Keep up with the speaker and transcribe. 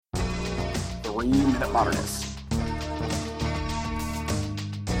3-Minute Modernist.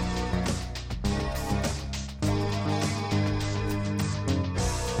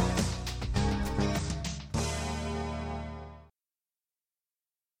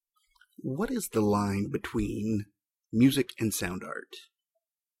 What is the line between music and sound art?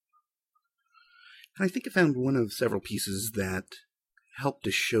 And I think I found one of several pieces that help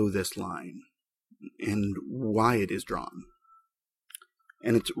to show this line and why it is drawn.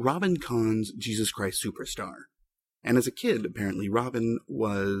 And it's Robin Kahn's Jesus Christ Superstar. And as a kid, apparently, Robin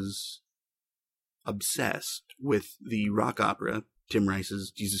was obsessed with the rock opera Tim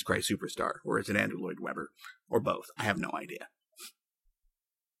Rice's Jesus Christ Superstar, or is it Andrew Lloyd Webber, or both? I have no idea.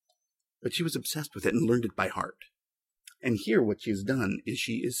 But she was obsessed with it and learned it by heart. And here what she has done is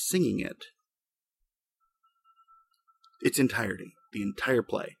she is singing it. Its entirety, the entire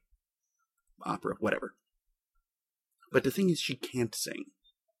play, opera, whatever. But the thing is, she can't sing.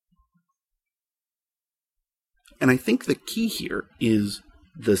 And I think the key here is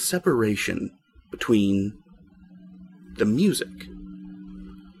the separation between the music.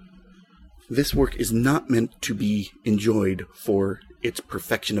 This work is not meant to be enjoyed for its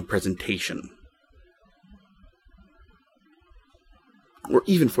perfection of presentation, or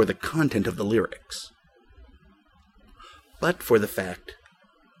even for the content of the lyrics, but for the fact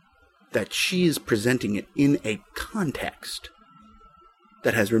that she is presenting it in a context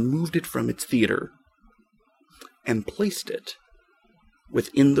that has removed it from its theater and placed it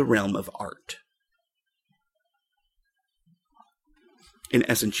within the realm of art. In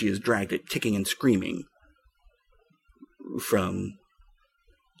essence, she has dragged it kicking and screaming from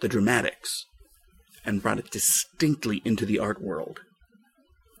the dramatics and brought it distinctly into the art world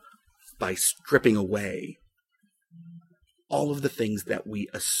by stripping away all of the things that we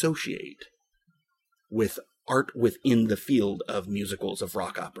associate with art within the field of musicals, of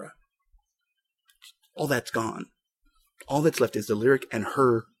rock opera. All that's gone. All that's left is the lyric and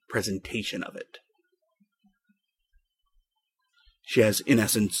her presentation of it. She has, in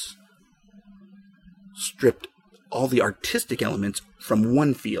essence, stripped all the artistic elements from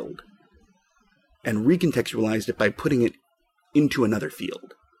one field and recontextualized it by putting it into another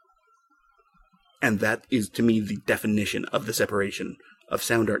field. And that is, to me, the definition of the separation of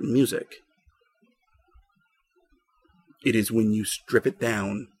sound art and music. It is when you strip it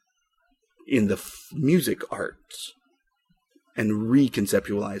down in the music arts and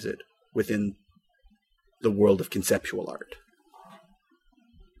reconceptualize it within the world of conceptual art.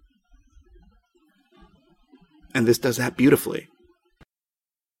 And this does that beautifully.